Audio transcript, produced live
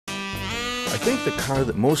think the car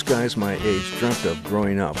that most guys my age dreamt of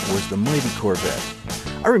growing up was the mighty Corvette.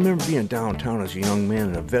 I remember being downtown as a young man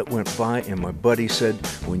and a vet went by and my buddy said,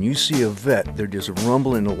 when you see a vet, they're just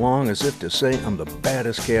rumbling along as if to say I'm the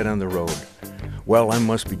baddest cat on the road. Well, I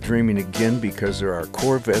must be dreaming again because there are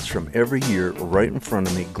Corvettes from every year right in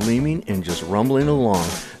front of me gleaming and just rumbling along.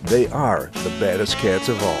 They are the baddest cats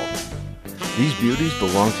of all. These beauties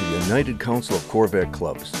belong to the United Council of Corvette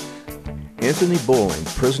Clubs. Anthony Bowling,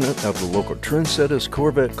 president of the local Settas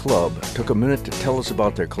Corvette Club, took a minute to tell us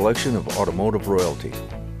about their collection of automotive royalty.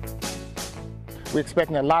 We're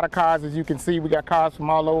expecting a lot of cars. As you can see, we got cars from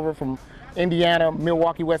all over, from Indiana,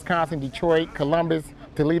 Milwaukee, Wisconsin, Detroit, Columbus,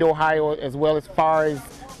 Toledo, Ohio, as well as far as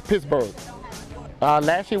Pittsburgh.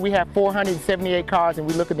 Last year we had 478 cars and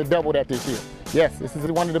we're looking to double that this year. Yes, this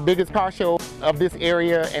is one of the biggest car shows of this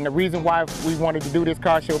area, and the reason why we wanted to do this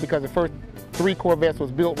car show because the first 3 Corvettes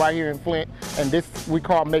was built right here in Flint, and this we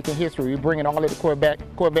call making history. We're bringing all of the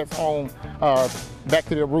Corvettes home back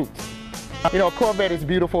to their roots. You know, a Corvette is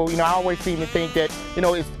beautiful. You know, I always seem to think that, you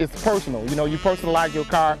know, it's personal. You know, you personalize your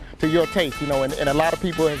car to your taste, you know, and a lot of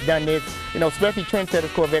people have done this, you know, especially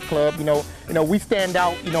Setta Corvette Club. You know, we stand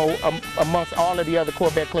out, you know, amongst all of the other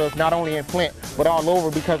Corvette clubs, not only in Flint, but all over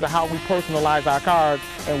because of how we personalize our cars.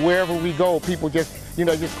 And wherever we go, people just, you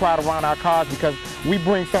know, just crowd around our cars because we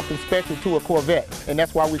bring something special to a Corvette. And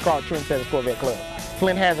that's why we call it Setta Corvette Club.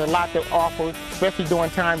 Flint has a lot to offer, especially during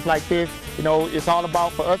times like this. You know, it's all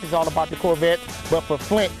about, for us, it's all about the Corvettes, but for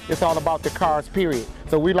Flint, it's all about the cars, period.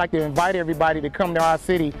 So we'd like to invite everybody to come to our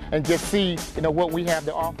city and just see, you know, what we have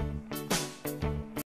to offer.